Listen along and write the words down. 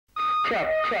Check.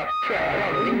 1, 2,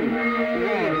 1,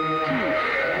 2.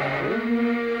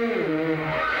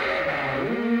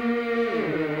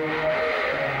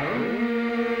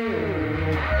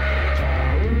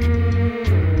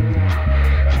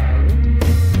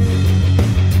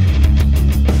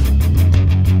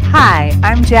 Hi,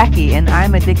 I'm Jackie, and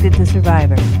I'm addicted to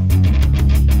Survivor.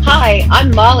 Hi,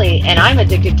 I'm Molly, and I'm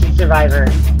addicted to Survivor.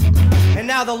 And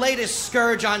now the latest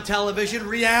scourge on television,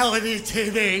 reality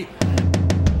TV.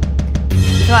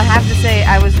 So I have to say,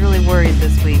 I was really worried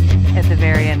this week at the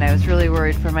very end. I was really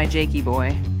worried for my Jakey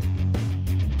boy.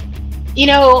 You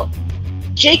know,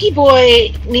 Jakey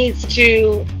boy needs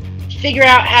to figure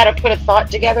out how to put a thought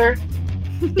together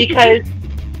because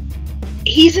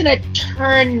he's an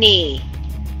attorney.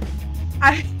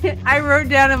 I wrote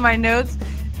down in my notes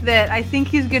that I think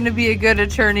he's going to be a good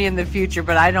attorney in the future,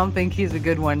 but I don't think he's a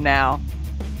good one now.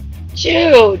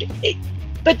 Dude,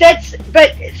 but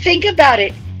think about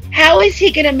it. How is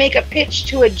he going to make a pitch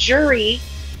to a jury,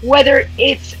 whether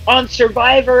it's on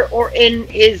Survivor or in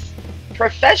his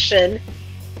profession,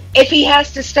 if he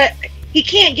has to he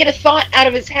can't get a thought out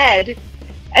of his head,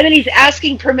 and then he's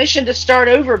asking permission to start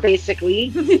over,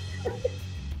 basically.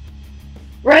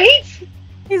 Right?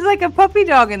 He's like a puppy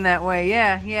dog in that way.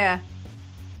 Yeah.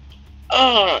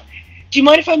 Do you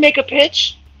mind if I make a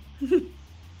pitch?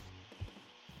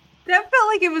 That felt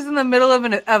like it was in the middle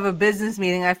of a business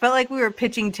meeting. I felt like we were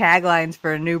pitching taglines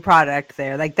for a new product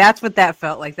there. Like, that's what that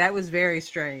felt like. That was very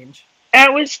strange.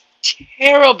 That was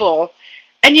terrible.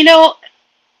 And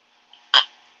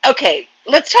okay,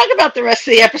 let's talk about the rest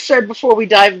of the episode before we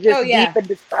dive deep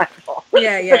into Survival.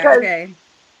 Yeah, okay.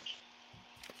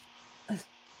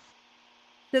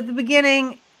 So at the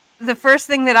beginning, the first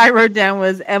thing that I wrote down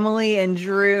was Emily and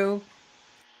Drew.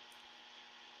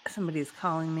 Somebody's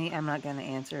calling me. I'm not going to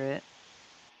answer it.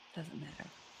 Doesn't matter.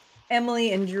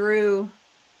 Emily and Drew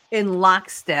in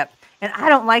lockstep. And I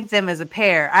don't like them as a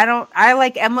pair. I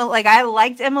like Emily. Like, I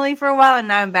liked Emily for a while, and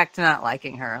now I'm back to not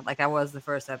liking her like I was the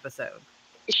first episode.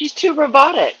 She's too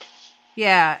robotic.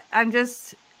 Yeah, I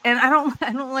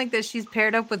don't like that she's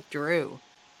paired up with Drew.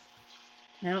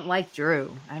 I don't like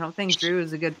Drew. I don't think Drew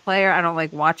is a good player. I don't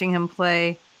like watching him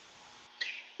play.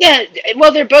 Yeah,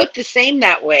 well, they're both the same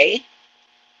that way.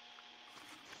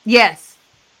 Yes.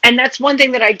 And that's one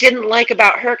thing that I didn't like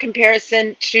about her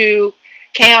comparison to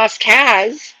Chaos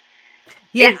Kaz.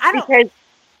 Yeah, because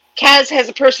Kaz has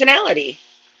a personality.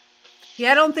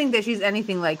 Yeah, I don't think that she's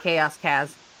anything like Chaos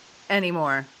Kaz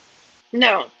anymore.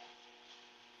 No.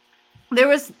 There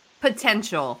was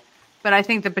potential, but I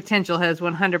think the potential has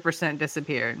 100%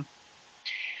 disappeared.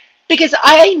 Because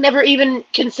I never even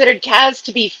considered Kaz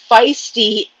to be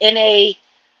feisty in a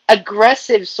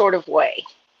aggressive sort of way.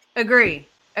 Agree.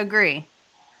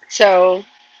 So,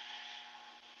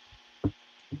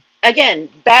 again,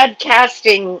 bad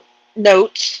casting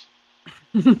note.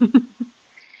 They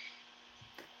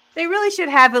really should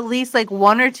have at least like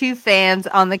 1 or 2 fans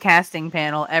on the casting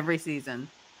panel every season.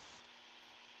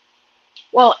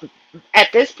 Well,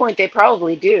 at this point, they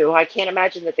probably do. I can't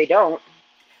imagine that they don't.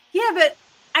 Yeah, but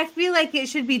I feel like it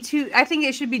should be I think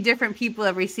it should be different people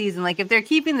every season. Like, if they're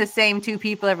keeping the same 2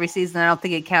 people every season, I don't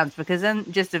think it counts, because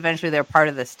then just eventually they're part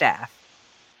of the staff.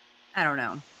 I don't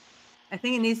know. I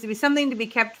think it needs to be something to be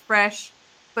kept fresh,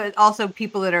 but also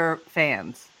people that are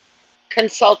fans.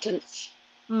 Consultants.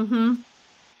 Mm-hmm.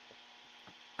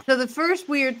 So the first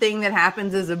weird thing that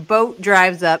happens is a boat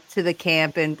drives up to the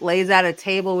camp and lays out a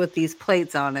table with these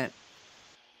plates on it.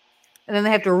 And then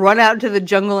they have to run out into the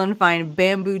jungle and find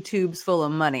bamboo tubes full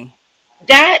of money.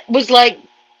 That was like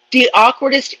the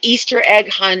awkwardest Easter egg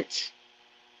hunt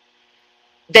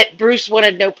that Bruce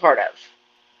wanted no part of.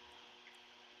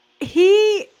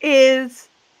 He is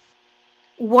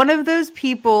one of those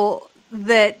people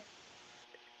that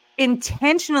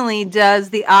intentionally does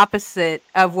the opposite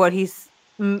of what he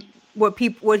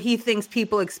thinks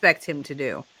people expect him to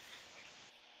do.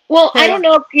 Well, I don't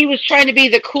know if he was trying to be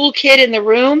the cool kid in the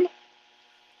room,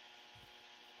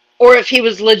 or if he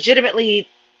was legitimately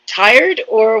tired,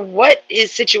 or what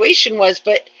his situation was.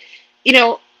 But,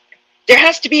 there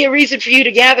has to be a reason for you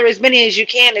to gather as many as you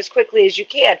can as quickly as you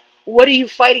can. What are you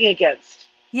fighting against?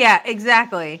 Yeah,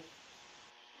 exactly.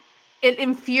 It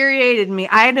infuriated me.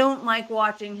 I don't like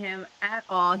watching him at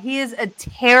all. He is a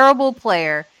terrible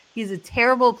player. He's a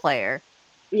terrible player.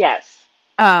 Yes.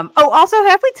 Also,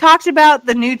 have we talked about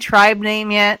the new tribe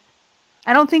name yet?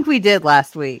 I don't think we did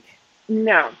last week.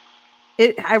 No.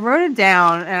 I wrote it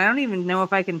down, and I don't even know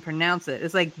if I can pronounce it.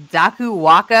 It's like Daku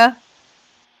Waka.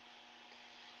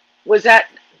 Was that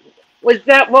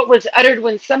what was uttered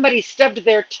when somebody stubbed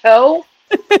their toe?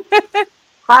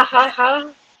 Ha ha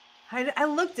ha. I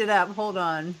looked it up. Hold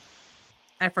on.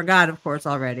 I forgot, of course,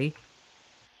 already.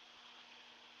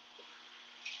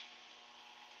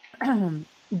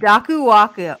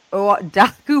 Dakuwaka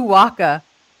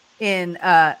in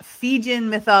Fijian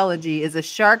mythology is a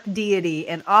shark deity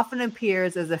and often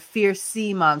appears as a fierce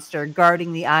sea monster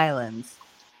guarding the islands.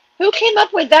 Who came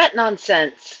up with that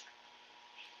nonsense?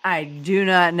 I do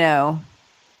not know.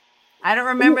 I don't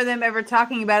remember them ever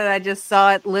talking about it. I just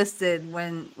saw it listed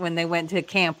when they went to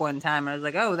camp one time. I was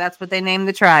like, oh, that's what they named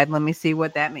the tribe. Let me see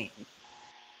what that means.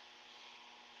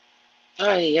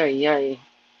 Ay, ay, ay.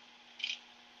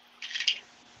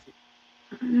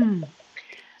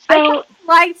 I kind of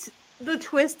liked the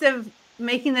twist of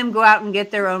making them go out and get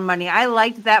their own money. I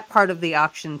liked that part of the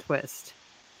auction twist.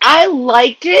 I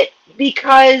liked it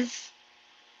because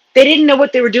they didn't know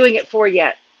what they were doing it for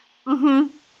yet.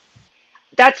 Mm-hmm.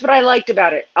 That's what I liked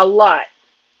about it a lot.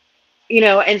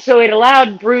 And so it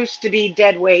allowed Bruce to be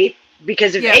dead weight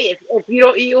because if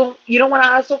you don't want to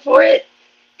hustle for it,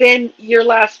 then you're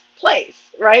last place,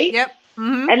 right? Yep.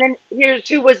 Mm-hmm. And then here's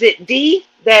who was it? D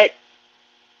that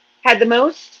had the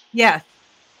most. Yes.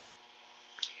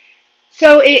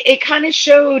 So it kind of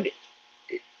showed.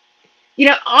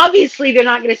 Obviously they're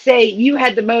not going to say you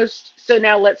had the most, so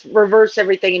now let's reverse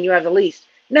everything and you have the least.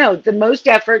 No, the most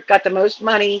effort got the most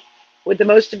money with the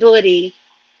most ability,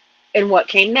 and what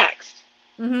came next.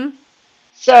 Mm-hmm.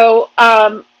 So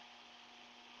I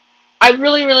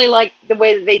really, really liked the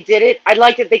way that they did it. I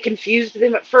liked that they confused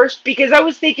them at first because I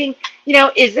was thinking,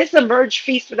 is this a merge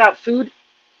feast without food?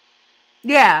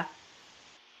 Yeah.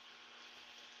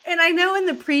 And I know in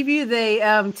the preview they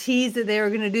teased that they were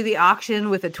going to do the auction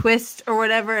with a twist or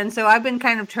whatever. And so I've been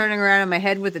kind of turning around in my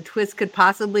head what the twist could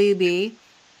possibly be.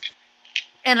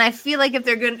 And I feel like if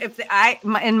they're going to,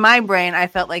 in my brain, I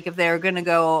felt like if they were going to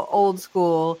go old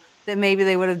school, that maybe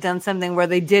they would have done something where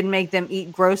they did make them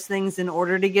eat gross things in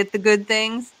order to get the good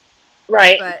things.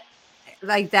 Right. But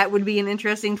like that would be an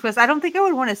interesting twist. I don't think I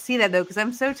would want to see that though, because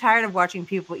I'm so tired of watching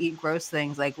people eat gross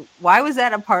things. Like, why was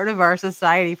that a part of our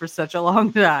society for such a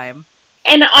long time?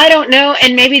 And I don't know,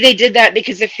 and maybe they did that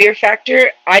because of fear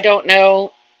factor. I don't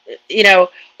know,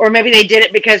 or maybe they did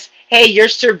it because, hey, you're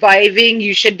surviving,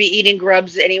 you should be eating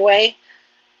grubs anyway.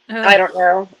 I don't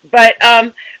know. But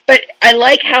I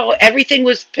like how everything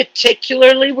was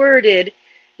particularly worded.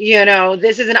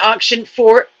 This is an auction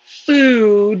for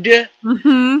food.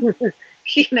 Mm-hmm.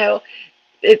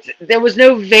 There was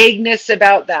no vagueness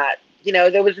about that.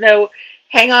 There was no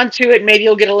hang on to it, maybe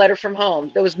you'll get a letter from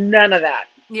home. There was none of that.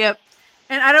 Yep.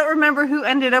 And I don't remember who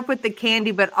ended up with the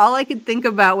candy, but all I could think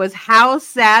about was how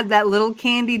sad that little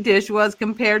candy dish was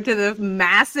compared to the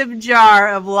massive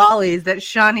jar of lollies that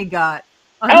Shawnee got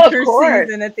on her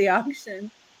season at the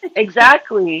auction.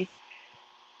 Exactly.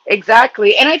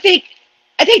 And I think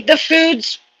the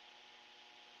foods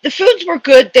were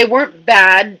good. They weren't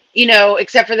bad,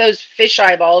 except for those fish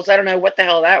eyeballs. I don't know what the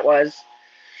hell that was.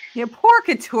 Yeah, poor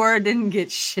Katura didn't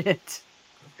get shit.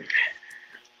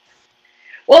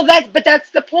 Well, that's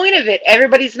the point of it.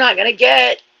 Everybody's not going to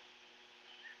get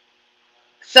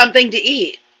something to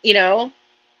eat,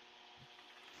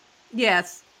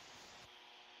 Yes.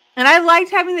 And I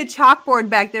liked having the chalkboard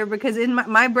back there because in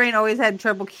my brain always had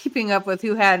trouble keeping up with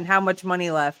who had how much money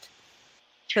left.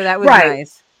 So that was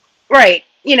nice. Right.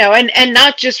 And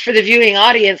not just for the viewing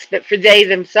audience, but for they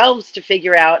themselves to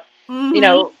figure out,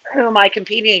 who am I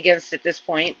competing against at this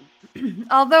point?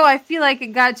 Although I feel like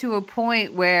it got to a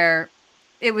point where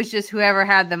it was just whoever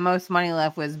had the most money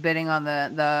left was bidding on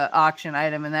the auction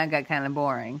item, and that got kind of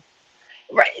boring.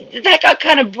 Right. That got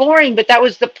kind of boring, but that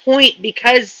was the point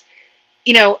because,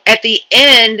 at the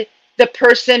end, the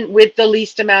person with the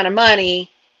least amount of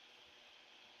money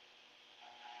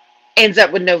ends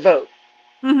up with no vote.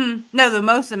 Mm-hmm. No, the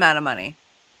most amount of money.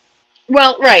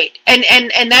 Well, right. And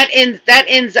that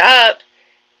ends up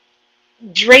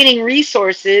draining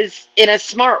resources in a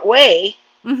smart way.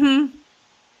 Mm-hmm.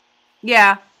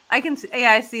 Yeah,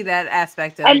 I see that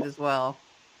aspect of it as well.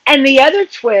 And the other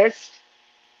twist,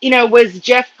 was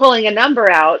Jeff pulling a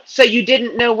number out, so you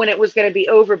didn't know when it was going to be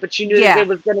over, but you knew that there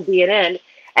was going to be an end.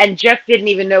 And Jeff didn't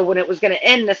even know when it was going to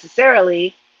end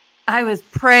necessarily. I was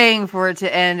praying for it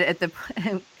to end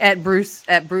at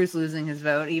Bruce losing his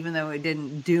vote, even though it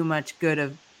didn't do much good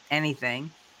of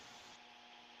anything.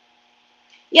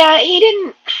 Yeah, he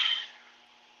didn't.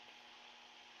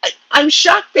 I'm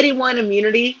shocked that he won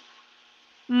immunity.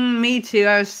 Me too.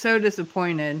 I was so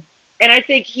disappointed. And I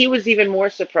think he was even more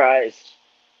surprised.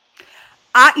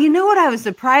 You know what I was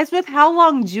surprised with? How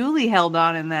long Julie held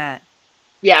on in that.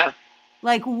 Yeah.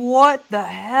 Like, what the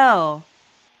hell?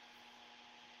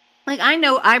 Like, I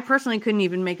know I personally couldn't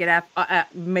even make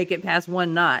it past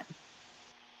one knot.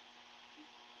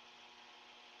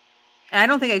 I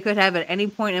don't think I could have at any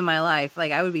point in my life.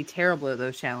 Like, I would be terrible at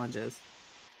those challenges.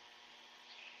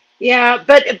 Yeah,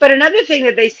 but another thing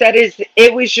that they said is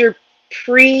it was your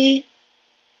pre-show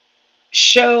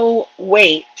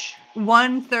weight.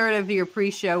 1/3 of your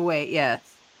pre-show weight, yes.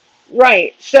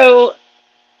 Right. So,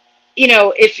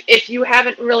 if you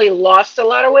haven't really lost a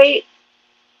lot of weight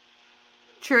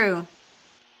True.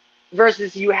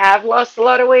 versus you have lost a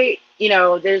lot of weight,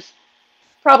 there's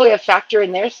probably a factor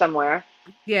in there somewhere.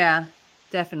 Yeah,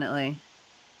 definitely.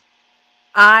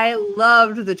 I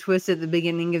loved the twist at the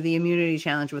beginning of the immunity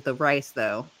challenge with the rice,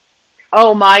 though.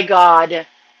 Oh my God.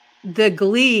 The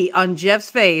glee on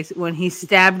Jeff's face when he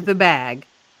stabbed the bag.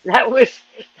 That was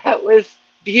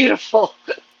beautiful.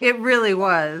 It really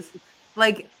was.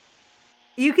 Like,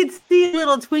 you could see a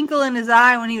little twinkle in his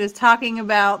eye when he was talking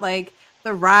about, like,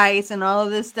 the rice and all of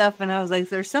this stuff. And I was like,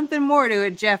 there's something more to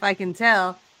it, Jeff, I can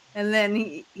tell. And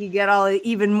then he got all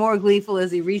even more gleeful as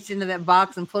he reached into that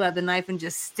box and pulled out the knife and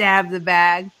just stabbed the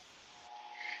bag.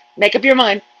 Make up your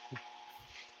mind.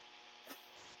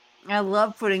 I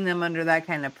love putting them under that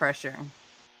kind of pressure.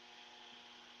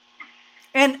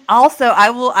 And also,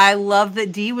 I love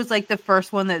that Dee was like the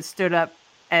first one that stood up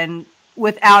and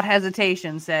without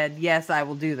hesitation said, yes, I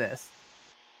will do this.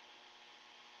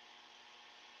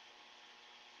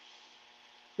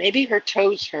 Maybe her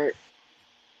toes hurt.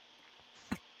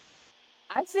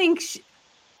 I think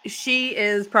she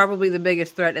is probably the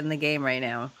biggest threat in the game right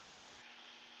now.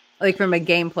 Like, from a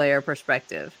game player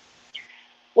perspective.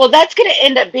 Well, that's going to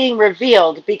end up being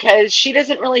revealed because she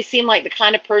doesn't really seem like the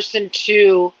kind of person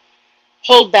to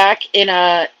hold back in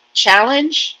a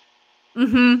challenge so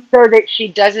that she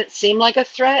doesn't seem like a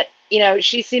threat.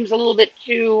 She seems a little bit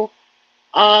too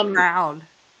proud.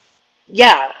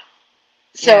 Yeah.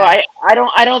 So Yeah.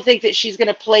 I don't think that she's going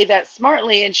to play that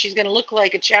smartly, and she's going to look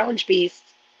like a challenge beast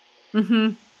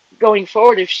going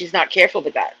forward if she's not careful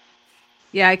with that.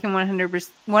 Yeah, I can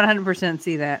 100%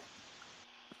 see that.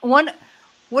 What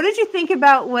did you think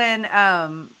about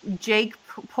when Jake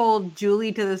pulled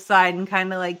Julie to the side and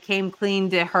kind of like came clean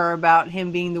to her about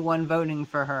him being the one voting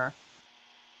for her?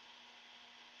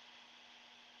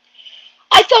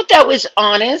 I thought that was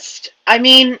honest. I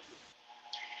mean,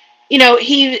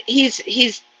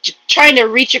 he's trying to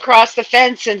reach across the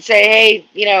fence and say, hey,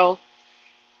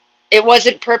 it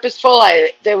wasn't purposeful.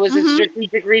 There was a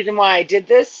strategic reason why I did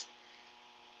this.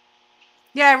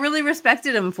 Yeah, I really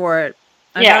respected him for it.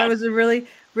 I thought it was a really,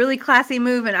 really classy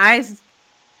move, and I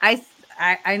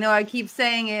know I keep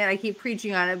saying it, I keep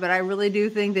preaching on it, but I really do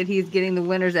think that he's getting the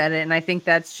winners at it, and I think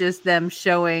that's just them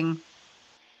showing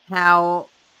how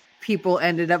people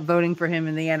ended up voting for him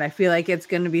in the end. I feel like it's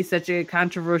going to be such a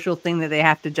controversial thing that they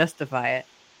have to justify it.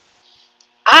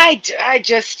 I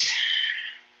just...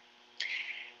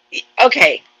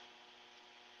 Okay.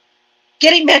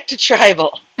 Getting back to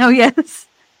Tribal. Oh, yes.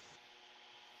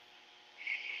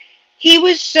 He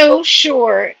was so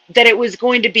sure that it was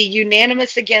going to be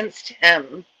unanimous against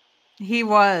him. He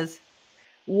was.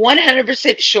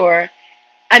 100% sure.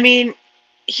 I mean,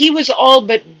 he was all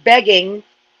but begging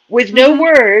with no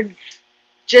words,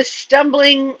 just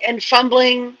stumbling and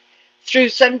fumbling through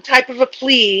some type of a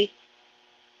plea.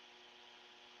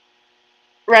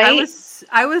 Right?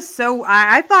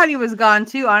 I thought he was gone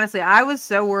too, honestly. I was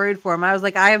so worried for him. I was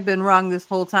like, I have been wrong this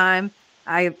whole time.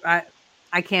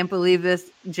 I can't believe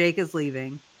this. Jake is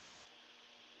leaving.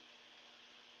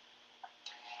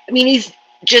 I mean, he's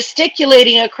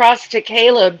gesticulating across to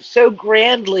Caleb so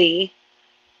grandly,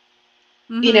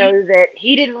 that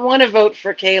he didn't want to vote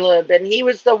for Caleb, and he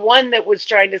was the one that was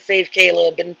trying to save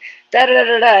Caleb, and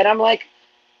da-da-da-da-da. And I'm like,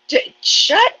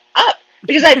 shut up.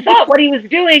 Because I thought what he was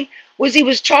doing was he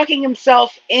was talking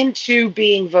himself into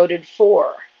being voted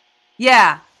for.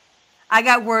 Yeah. I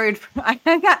got worried.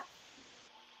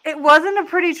 It wasn't a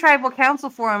pretty tribal council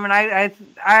for him, and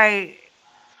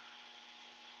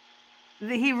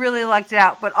he really lucked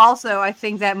out. But also, I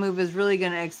think that move is really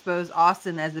going to expose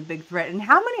Austin as a big threat. And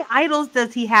how many idols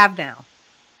does he have now?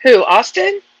 Who,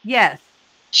 Austin? Yes.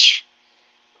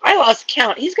 I lost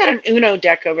count. He's got an Uno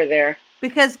deck over there.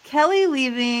 Because Kelly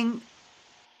leaving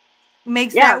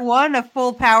makes that one a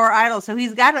full power idol. So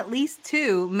he's got at least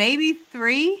 2, maybe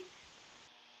 3.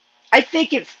 I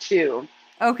think it's 2.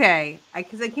 Okay,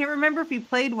 because I can't remember if he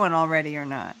played one already or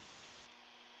not.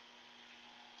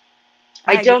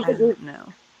 I don't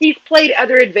know. He's played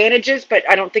other advantages, but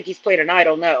I don't think he's played an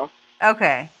idol, no.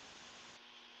 Okay.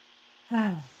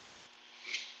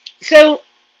 So,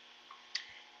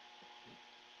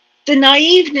 the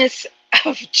naiveness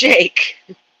of Jake.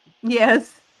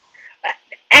 Yes.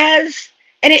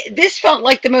 This felt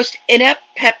like the most inept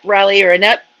pep rally or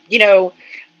inept,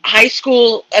 high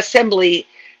school assembly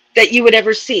that you would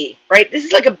ever see, right? This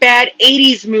is like a bad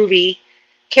 80s movie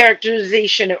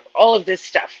characterization of all of this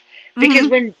stuff. Because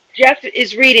Mhm. when Jeff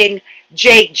is reading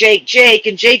Jake, Jake, Jake,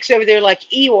 and Jake's over there like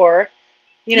Eeyore,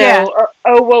 Yeah. or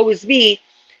oh, woe is me.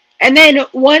 And then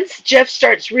once Jeff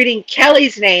starts reading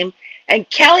Kelly's name, and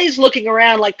Kelly's looking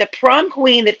around like the prom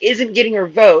queen that isn't getting her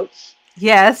votes.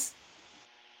 Yes.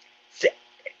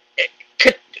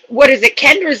 What is it?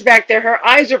 Kendra's back there. Her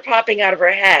eyes are popping out of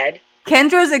her head.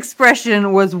 Kendra's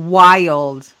expression was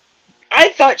wild.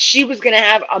 I thought she was going to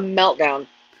have a meltdown.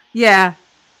 Yeah.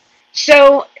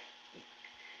 So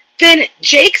then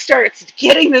Jake starts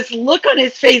getting this look on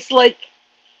his face like,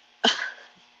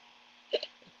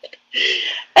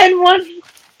 and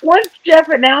once Jeff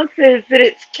announces that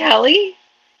it's Kelly,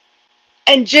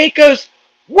 and Jake goes,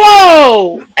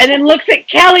 whoa, and then looks at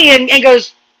Kelly and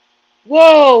goes,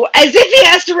 whoa, as if he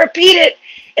has to repeat it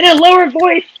in a lower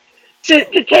voice to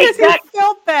Because take he back.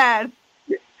 felt bad.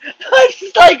 I was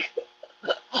just like,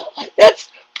 that's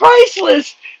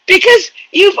priceless, because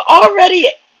you've already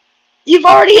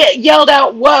yelled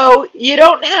out whoa. You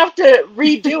don't have to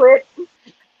redo it,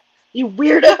 you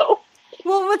weirdo.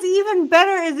 Well, what's even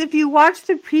better is if you watch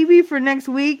the preview for next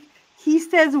week, he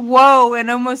says whoa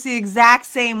in almost the exact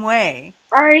same way.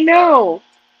 I know.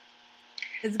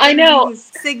 It's I going to know. be his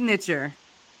signature.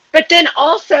 But then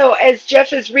also, as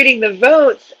Jeff is reading the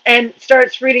votes and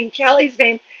starts reading Kelly's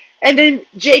name, and then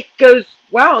Jake goes,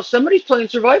 wow, somebody's playing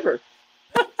Survivor.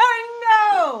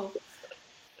 I know.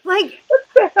 Like What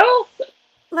the hell?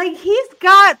 he's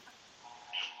got,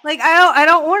 like, I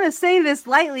don't want to say this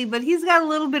lightly, but he's got a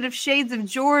little bit of shades of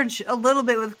George, a little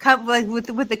bit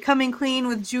with the coming clean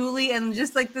with Julie, and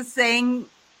just like the saying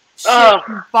shit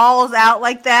balls out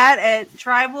like that at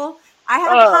Tribal. I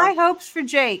have high hopes for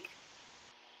Jake.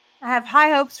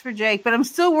 But I'm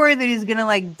still worried that he's gonna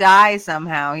like die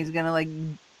somehow. He's gonna like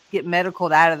get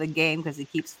medicaled out of the game because he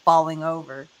keeps falling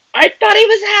over. I thought he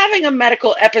was having a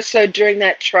medical episode during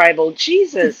that Tribal.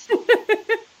 Jesus.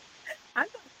 I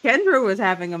thought Kendra was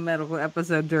having a medical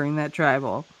episode during that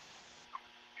Tribal.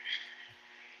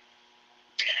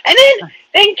 And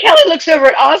then Kelly looks over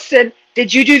at Austin.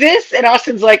 Did you do this? And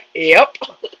Austin's like, yep.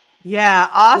 Yeah,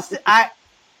 Austin.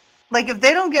 If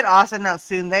they don't get Austin out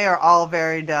soon, they are all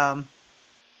very dumb.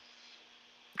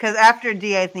 Because after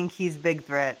D, I think he's big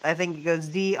threat. I think it goes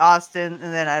D, Austin,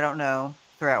 and then I don't know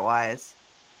threat wise.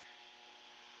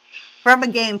 From a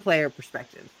game player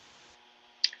perspective.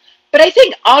 But I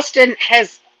think Austin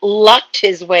has lucked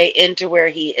his way into where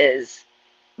he is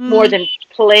more than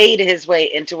played his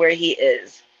way into where he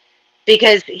is.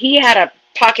 Because he had a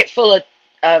pocket full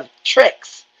of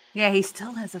tricks. Yeah, he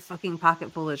still has a fucking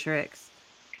pocket full of tricks.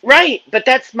 Right, but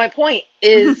that's my point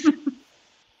is,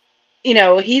 he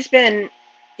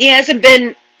hasn't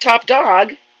been top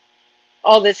dog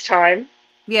all this time.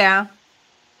 Yeah.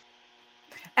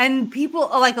 And people,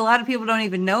 like a lot of people don't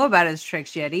even know about his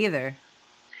tricks yet either.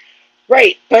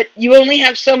 Right, but you only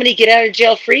have so many get out of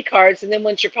jail free cards, and then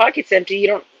once your pocket's empty, you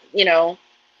don't.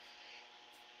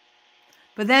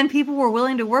 But then people were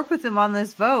willing to work with him on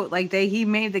this vote. Like he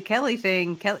made the Kelly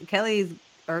thing. Kelly's,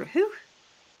 or who?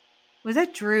 Was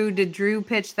that Drew? Did Drew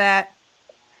pitch that?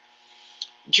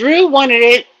 Drew wanted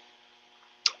it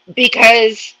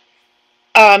because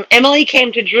Emily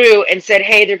came to Drew and said,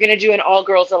 hey, they're going to do an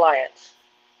all-girls alliance.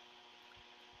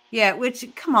 Yeah, which,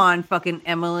 come on, fucking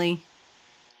Emily.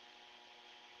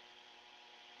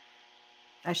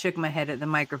 I shook my head at the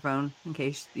microphone in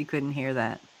case you couldn't hear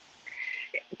that.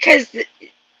 Because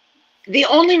the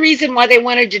only reason why they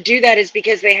wanted to do that is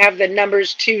because they have the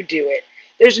numbers to do it.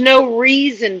 There's no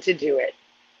reason to do it.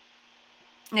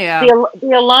 Yeah.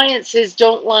 The alliances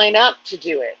don't line up to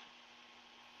do it.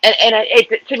 And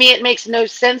to me, it makes no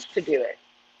sense to do it.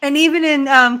 And even in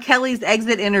Kelly's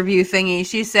exit interview thingy,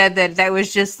 she said that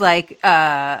was just like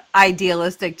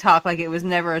idealistic talk, like it was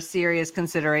never a serious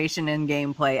consideration in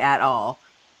gameplay at all.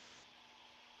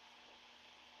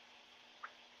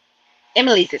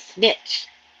 Emily's a snitch.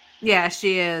 Yeah,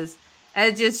 she is.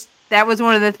 That was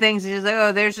one of the things. She's like,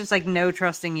 oh, there's just like no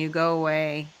trusting you. Go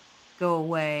away. Go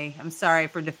away. I'm sorry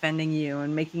for defending you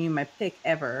and making you my pick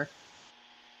ever.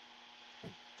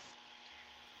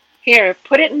 Here,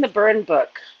 put it in the burn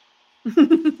book.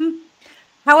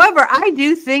 However, I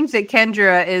do think that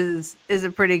Kendra is a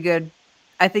pretty good.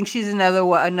 I think she's another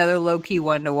low key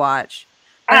one to watch.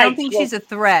 I don't think she's a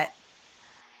threat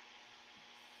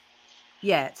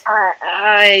yet.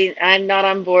 I'm not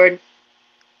on board.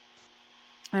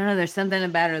 I don't know. There's something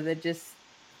about her that just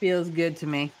feels good to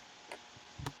me.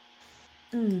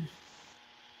 I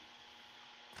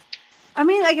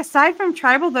mean, like aside from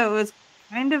Tribal, though, it was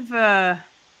kind of the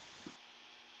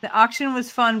auction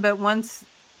was fun, but once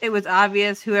it was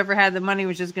obvious whoever had the money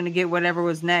was just going to get whatever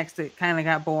was next. It kind of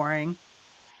got boring.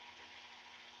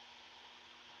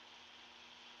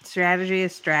 Strategy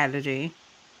is strategy.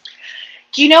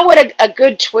 Do you know what a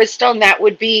good twist on that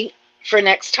would be for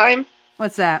next time?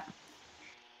 What's that?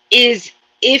 Is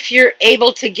if you're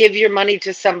able to give your money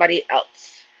to somebody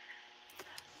else.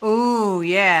 Ooh,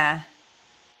 yeah.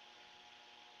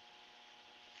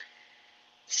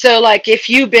 So, like, if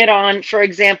you bid on, for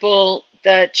example,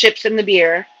 the chips and the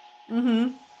beer, Mm-hmm.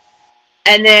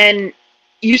 and then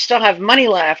you still have money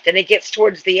left, and it gets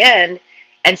towards the end,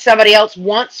 and somebody else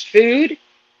wants food,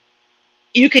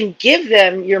 you can give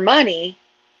them your money,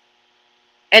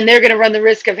 and they're going to run the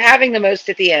risk of having the most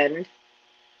at the end.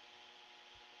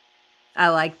 I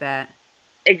like that.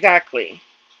 Exactly.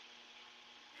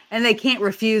 And they can't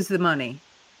refuse the money.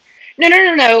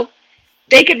 No.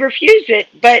 They could refuse it,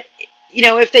 but,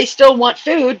 if they still want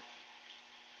food,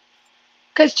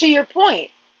 because to your point,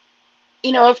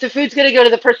 if the food's going to go to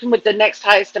the person with the next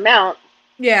highest amount,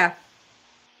 Yeah.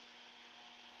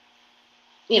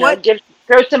 What?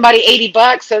 Throw somebody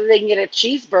 $80 so that they can get a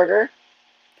cheeseburger.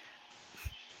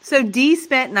 So Dee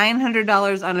spent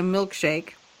 $900 on a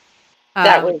milkshake.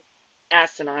 That was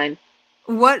asinine.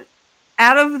 What,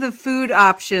 out of the food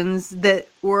options that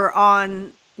were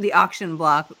on the auction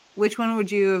block, which one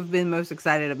would you have been most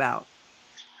excited about?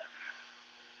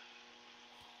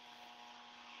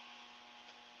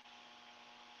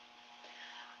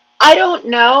 I don't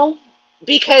know,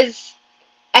 because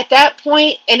at that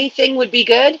point, anything would be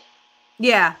good,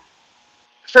 Yeah.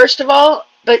 first of all.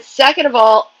 But second of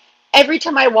all, every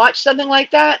time I watch something like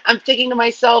that, I'm thinking to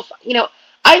myself,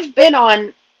 I've been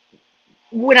on,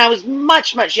 when I was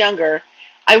much, much younger,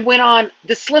 I went on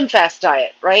the Slim Fast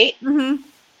diet, right? Mm-hmm.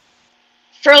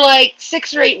 For like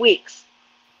 6 or 8 weeks.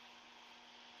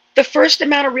 The first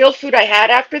amount of real food I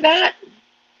had after that,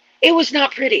 it was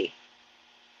not pretty.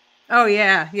 Oh,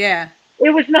 yeah. It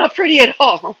was not pretty at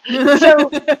all. So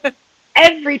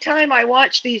every time I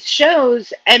watch these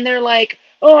shows and they're like,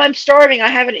 oh, I'm starving, I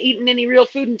haven't eaten any real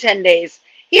food in 10 days.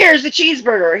 Here's a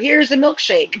cheeseburger. Here's a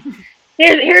milkshake.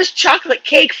 Here's chocolate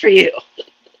cake for you.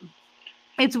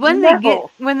 It's when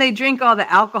they drink all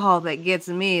the alcohol that gets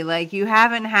me. Like, you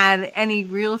haven't had any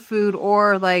real food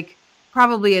or like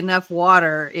probably enough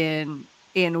water in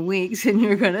weeks, and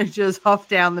you're gonna just huff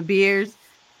down the beers.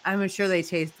 I'm sure they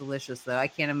taste delicious, though. I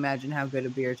can't imagine how good a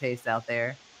beer tastes out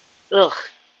there. Ugh.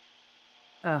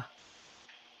 Ugh.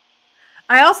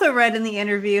 I also read in the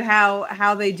interview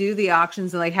how they do the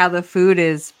auctions and like how the food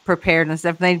is prepared and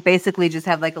stuff. And they basically just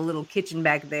have like a little kitchen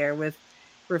back there with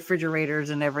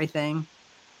refrigerators and everything.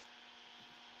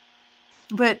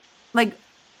 But like,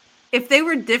 if they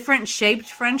were different shaped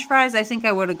French fries, I think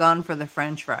I would have gone for the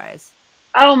French fries.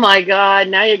 Oh my God!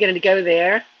 Now you're going to go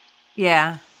there?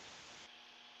 Yeah.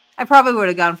 I probably would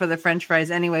have gone for the French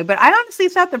fries anyway. But I honestly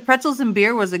thought the pretzels and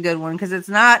beer was a good one because it's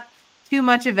not too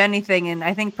much of anything. And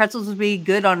I think pretzels would be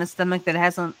good on a stomach that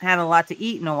hasn't had a lot to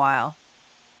eat in a while.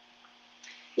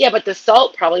 Yeah, but the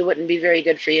salt probably wouldn't be very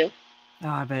good for you. Oh,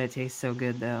 I bet it tastes so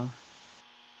good, though.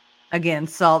 Again,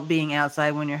 salt being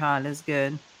outside when you're hot is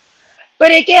good.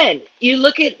 But again, you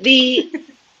look at the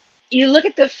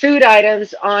food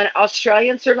items on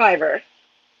Australian Survivor,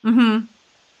 Mm-hmm.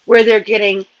 where they're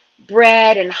getting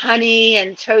bread and honey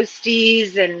and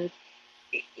toasties and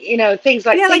things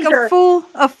like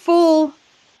a full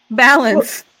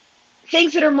balance.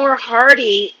 Things that are more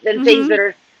hearty than Mm-hmm. things that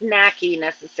are snacky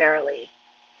necessarily.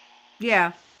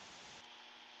 Yeah.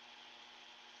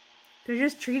 They're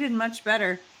just treated much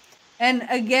better. And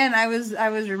again, I was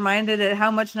reminded at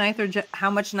how much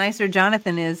nicer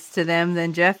Jonathan is to them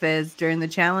than Jeff is during the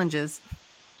challenges.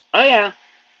 Oh yeah.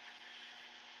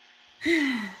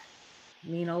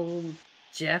 Mean old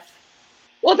Jeff.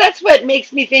 Well, that's what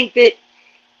makes me think that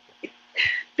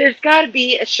there's got to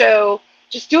be a show.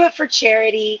 Just do it for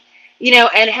charity,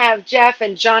 and have Jeff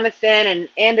and Jonathan and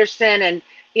Anderson and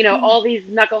all these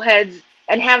knuckleheads,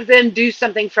 and have them do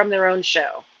something from their own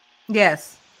show.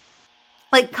 Yes.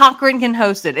 Like Cochran can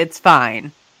host it. It's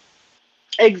fine.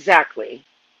 Exactly.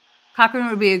 Cochran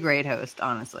would be a great host,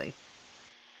 honestly.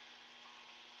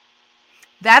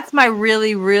 That's my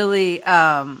really, really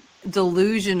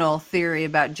delusional theory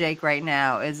about Jake right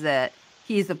now, is that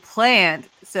he's a plant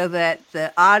so that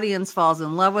the audience falls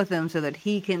in love with him so that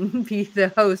he can be the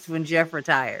host when Jeff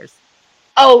retires.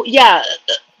 Oh, yeah.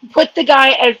 Put the guy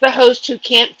as the host who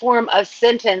can't form a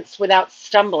sentence without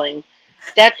stumbling.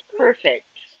 That's perfect.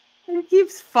 He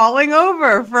keeps falling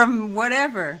over from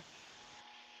whatever.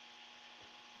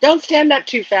 Don't stand up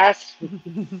too fast.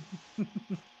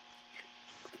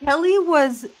 Kelly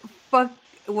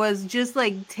was just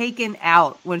like taken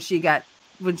out when she got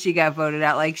when she got voted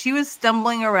out. Like, she was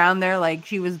stumbling around there like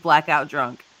she was blackout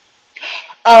drunk.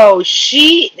 Oh,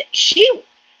 she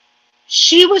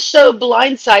was so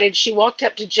blindsided. She walked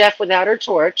up to Jeff without her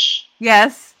torch.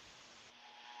 Yes.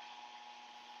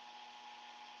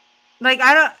 Like,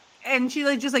 I don't, and she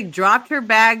like just like dropped her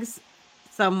bags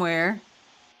somewhere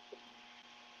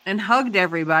and hugged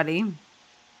everybody.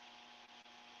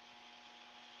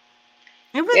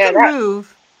 It was a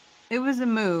move. It was a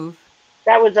move.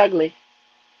 That was ugly.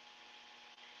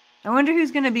 I wonder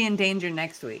who's going to be in danger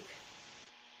next week.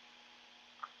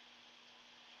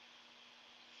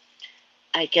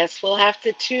 I guess we'll have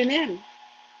to tune in.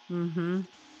 Mm-hmm.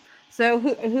 So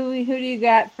who do you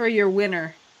got for your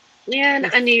winner? Yeah,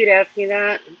 I knew you'd ask me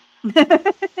that.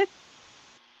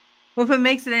 Well, if it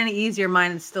makes it any easier,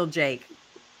 mine is still Jake.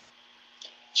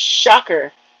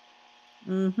 Shocker.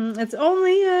 Mm-hmm. It's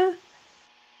only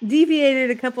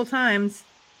deviated a couple times.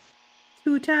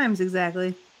 2 times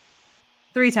exactly.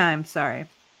 3 times, sorry.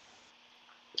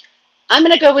 I'm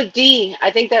going to go with D.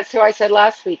 I think that's who I said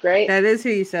last week, right? That is who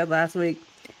you said last week.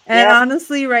 And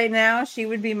honestly, right now, she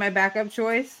would be my backup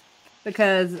choice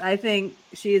because I think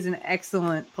she is an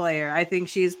excellent player. I think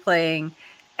she's playing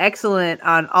excellent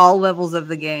on all levels of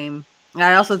the game. And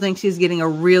I also think she's getting a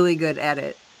really good at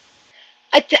it.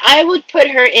 I would put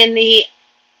her in the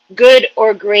good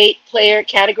or great player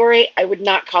category. I would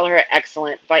not call her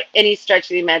excellent by any stretch of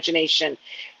the imagination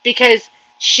because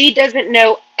she doesn't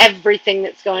know everything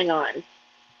that's going on.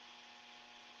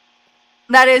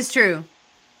 That is true.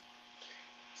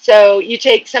 So you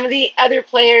take some of the other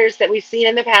players that we've seen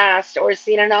in the past or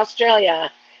seen in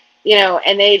Australia,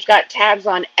 and they've got tabs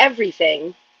on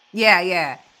everything.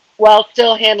 Yeah. While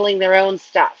still handling their own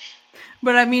stuff.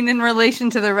 But I mean, in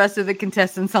relation to the rest of the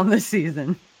contestants on this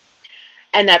season.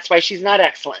 And that's why she's not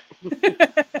excellent.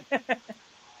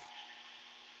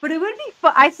 But it would be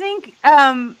fun. I think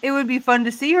it would be fun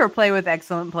to see her play with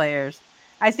excellent players.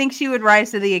 I think she would rise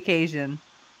to the occasion.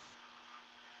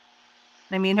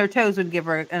 I mean, her toes would give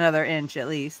her another inch at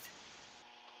least.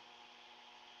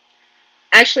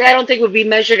 Actually, I don't think it would be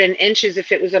measured in inches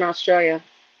if it was in Australia.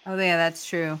 Oh, yeah, that's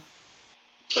true.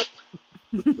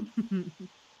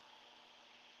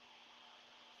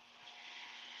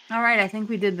 All right, I think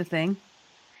we did the thing.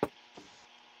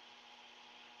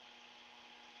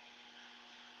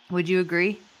 Would you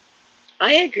agree?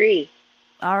 I agree.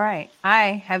 All right.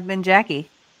 I have been Jackie.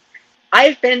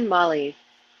 I've been Molly.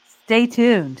 Stay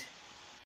tuned.